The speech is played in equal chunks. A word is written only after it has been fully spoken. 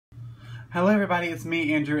Hello everybody, it's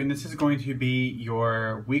me, Andrew, and this is going to be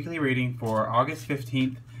your weekly reading for August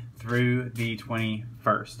 15th through the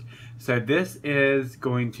 21st. So this is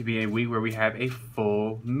going to be a week where we have a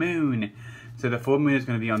full moon. So the full moon is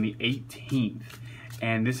going to be on the 18th.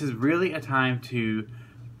 And this is really a time to,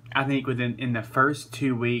 I think in the first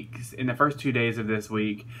 2 weeks, in the first 2 days of this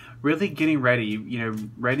week, really getting ready,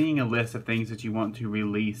 readying a list of things that you want to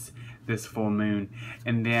release this full moon.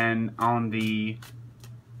 And then on the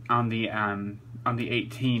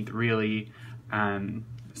 18th, really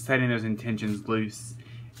setting those intentions loose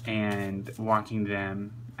and watching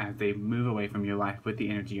them as they move away from your life with the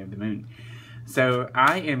energy of the moon. So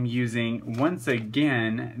I am using, once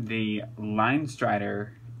again, the Line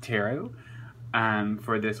Strider Tarot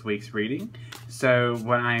for this week's reading. So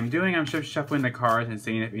what I am doing, I'm just shuffling the cards and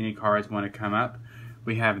seeing if any cards want to come up.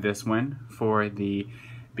 We have this one for the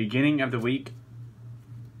beginning of the week.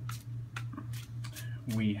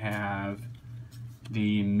 We have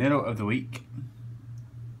the middle of the week,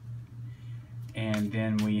 and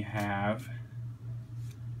then we have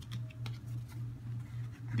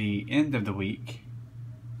the end of the week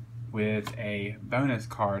with a bonus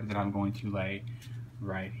card that I'm going to lay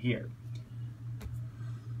right here.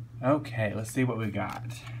 Okay, let's see what we got.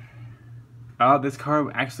 Oh, this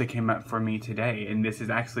card actually came up for me today, and this is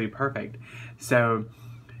actually perfect. So,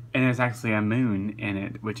 and there's actually a moon in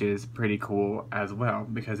it, which is pretty cool as well,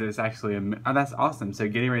 because it's actually oh, that's awesome. So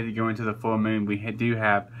getting ready to go into the full moon, we do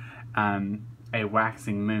have a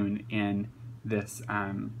waxing moon in this, or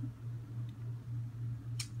I'm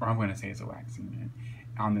going to say it's a waxing moon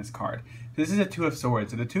on this card. So this is a Two of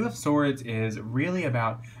Swords. So the Two of Swords is really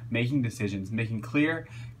about making decisions, making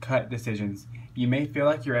clear-cut decisions. You may feel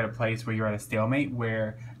like you're at a place where you're at a stalemate,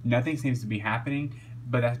 where nothing seems to be happening,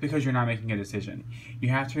 but that's because you're not making a decision. You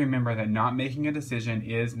have to remember that not making a decision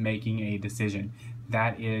is making a decision.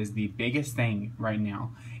 That is the biggest thing right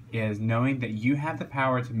now, is knowing that you have the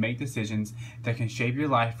power to make decisions that can shape your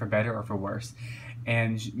life for better or for worse.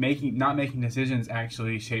 And not making decisions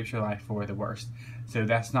actually shapes your life for the worst. So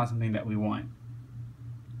that's not something that we want.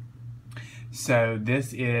 So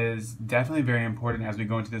this is definitely very important as we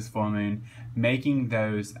go into this full moon, making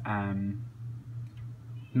those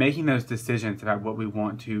decisions about what we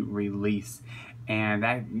want to release.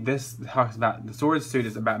 And this talks about, the sword suit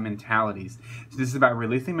is about mentalities. So this is about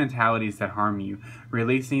releasing mentalities that harm you,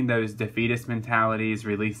 releasing those defeatist mentalities,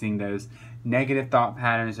 releasing those negative thought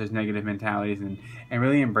patterns, those negative mentalities, and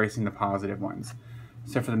really embracing the positive ones.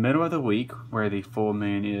 So for the middle of the week, where the full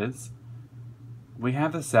moon is, we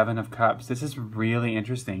have the Seven of Cups. This is really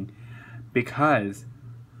interesting because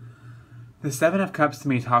the Seven of Cups to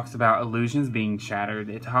me talks about illusions being shattered.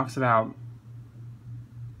 It talks about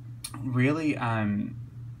really,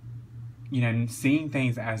 seeing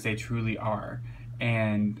things as they truly are,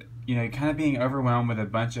 and, kind of being overwhelmed with a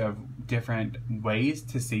bunch of different ways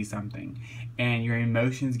to see something, and your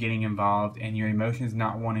emotions getting involved, and your emotions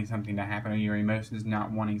not wanting something to happen, or your emotions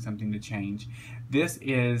not wanting something to change. This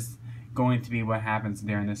is going to be what happens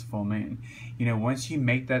during this full moon. Once you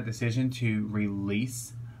make that decision to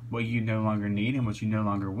release what you no longer need and what you no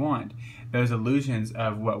longer want, those illusions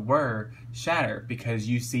of what were shatter, because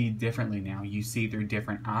you see differently now. You see through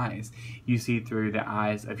different eyes. You see through the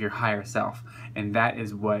eyes of your higher self. And that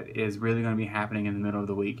is what is really going to be happening in the middle of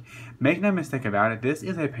the week. Make no mistake about it, this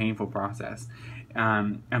is a painful process.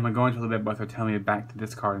 I'm going to go into a little bit, but I'll tell me back to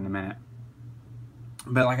this card in a minute.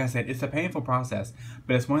 But like I said, it's a painful process,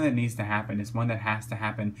 but it's one that needs to happen. It's one that has to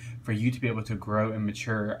happen for you to be able to grow and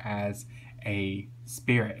mature as a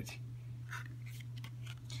spirit.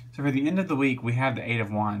 So for the end of the week, we have the Eight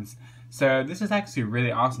of Wands. So this is actually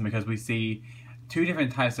really awesome because we see two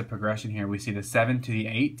different types of progression here. We see the 7 to the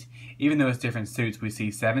 8. Even though it's different suits, we see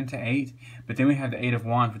 7 to 8. But then we have the Eight of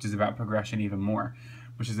Wands, which is about progression even more,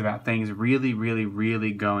 which is about things really, really,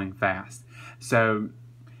 really going fast. So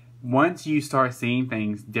once you start seeing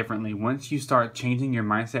things differently, once you start changing your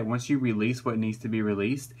mindset, once you release what needs to be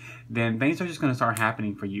released, then things are just going to start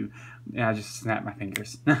happening for you. And I just snapped my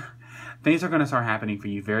fingers. Things are going to start happening for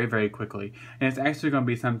you very, very quickly. And it's actually going to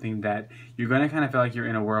be something that you're going to kind of feel like you're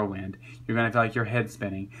in a whirlwind. You're going to feel like your head's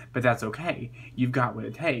spinning. But that's okay. You've got what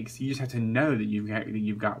it takes. You just have to know that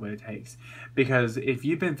you've got what it takes. Because if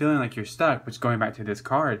you've been feeling like you're stuck, which going back to this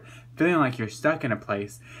card, feeling like you're stuck in a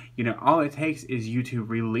place, all it takes is you to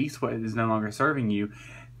release what is no longer serving you,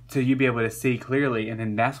 to you be able to see clearly, and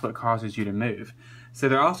then that's what causes you to move. So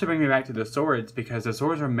they're also bringing me back to the swords, because the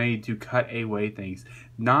swords are made to cut away things,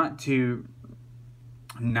 not to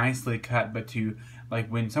nicely cut, but to, like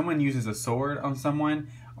when someone uses a sword on someone,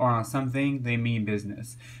 or on something, they mean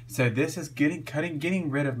business. So this is getting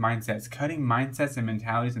rid of mindsets, cutting mindsets and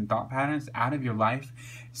mentalities and thought patterns out of your life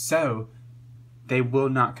so they will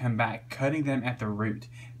not come back, cutting them at the root,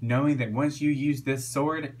 knowing that once you use this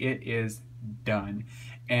sword, it is done.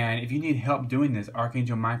 And if you need help doing this,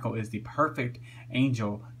 Archangel Michael is the perfect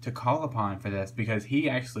angel to call upon for this, because he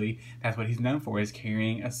actually, that's what he's known for, is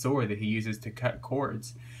carrying a sword that he uses to cut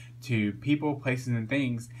cords to people, places, and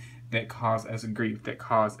things that cause us grief, that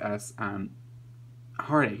cause us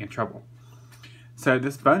heartache and trouble. So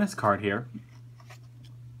this bonus card here,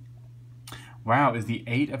 wow, is the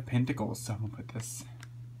 8 of Pentacles. So I'm going to put this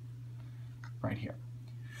right here.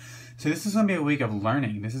 So this is going to be a week of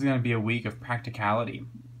learning. This is going to be a week of practicality.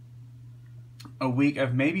 A week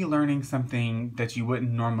of maybe learning something that you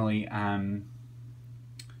wouldn't normally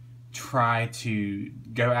try to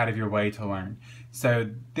go out of your way to learn. So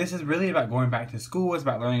this is really about going back to school. It's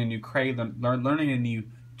about learning a new learning a new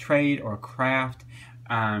trade or craft.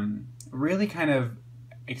 Really kind of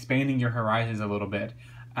expanding your horizons a little bit.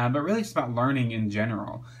 But really just about learning in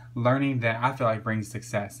general. Learning that I feel like brings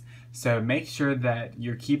success. So make sure that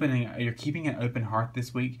you're keeping an open heart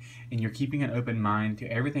this week, and you're keeping an open mind to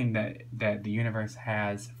everything that the universe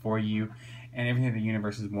has for you and everything the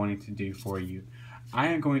universe is wanting to do for you. I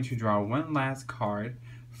am going to draw one last card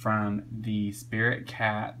from the Spirit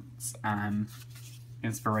Cat's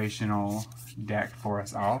inspirational deck for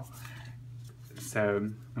us all. So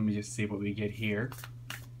let me just see what we get here.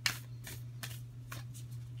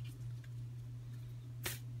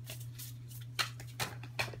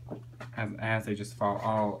 As they just fall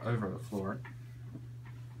all over the floor.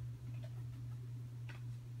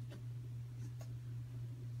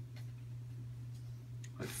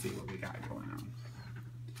 Let's see what we got going on.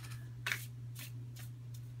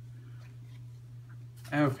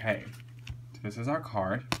 Okay, so this is our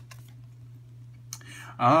card.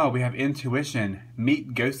 Oh, we have intuition.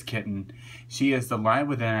 Meet Ghost Kitten. She is the light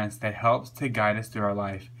within us that helps to guide us through our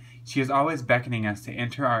life. She is always beckoning us to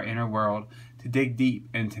enter our inner world, to dig deep,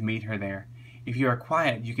 and to meet her there. If you are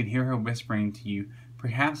quiet, you can hear her whispering to you,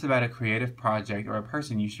 perhaps about a creative project or a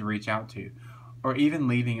person you should reach out to, or even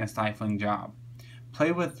leaving a stifling job.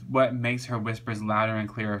 Play with what makes her whispers louder and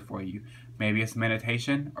clearer for you. Maybe it's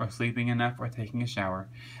meditation, or sleeping enough, or taking a shower.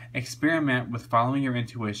 Experiment with following your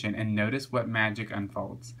intuition and notice what magic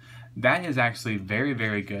unfolds. That is actually very,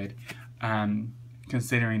 very good,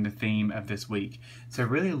 considering the theme of this week. So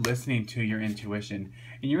really listening to your intuition.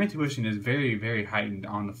 And your intuition is very, very heightened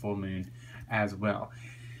on the full moon as well.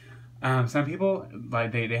 Some people,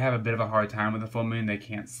 like they have a bit of a hard time with the full moon. They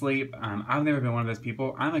can't sleep. I've never been one of those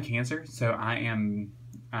people. I'm a Cancer, so I am,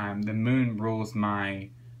 the moon rules my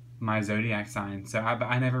zodiac sign. So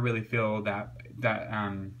I never really feel that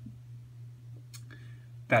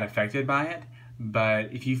affected by it.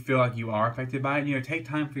 But if you feel like you are affected by it, take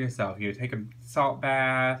time for yourself. Take a salt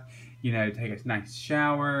bath, take a nice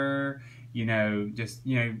shower, just,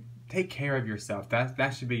 take care of yourself.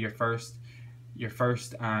 That should be your first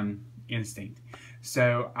instinct.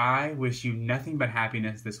 So I wish you nothing but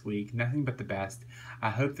happiness this week, nothing but the best. I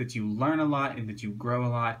hope that you learn a lot and that you grow a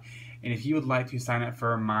lot. And if you would like to sign up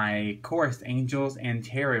for my course, Angels and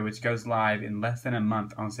Tarot, which goes live in less than a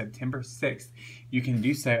month on September 6th, you can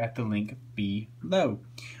do so at the link below.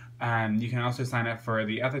 You can also sign up for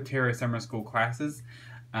the other Tarot Summer School classes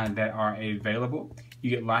that are available. You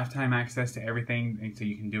get lifetime access to everything, and so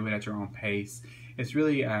you can do it at your own pace. It's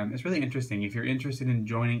really interesting. If you're interested in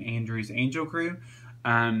joining Andrew's Angel Crew,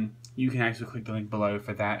 you can actually click the link below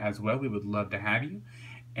for that as well. We would love to have you.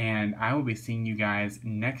 And I will be seeing you guys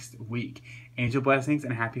next week. Angel blessings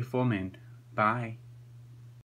and happy full moon. Bye.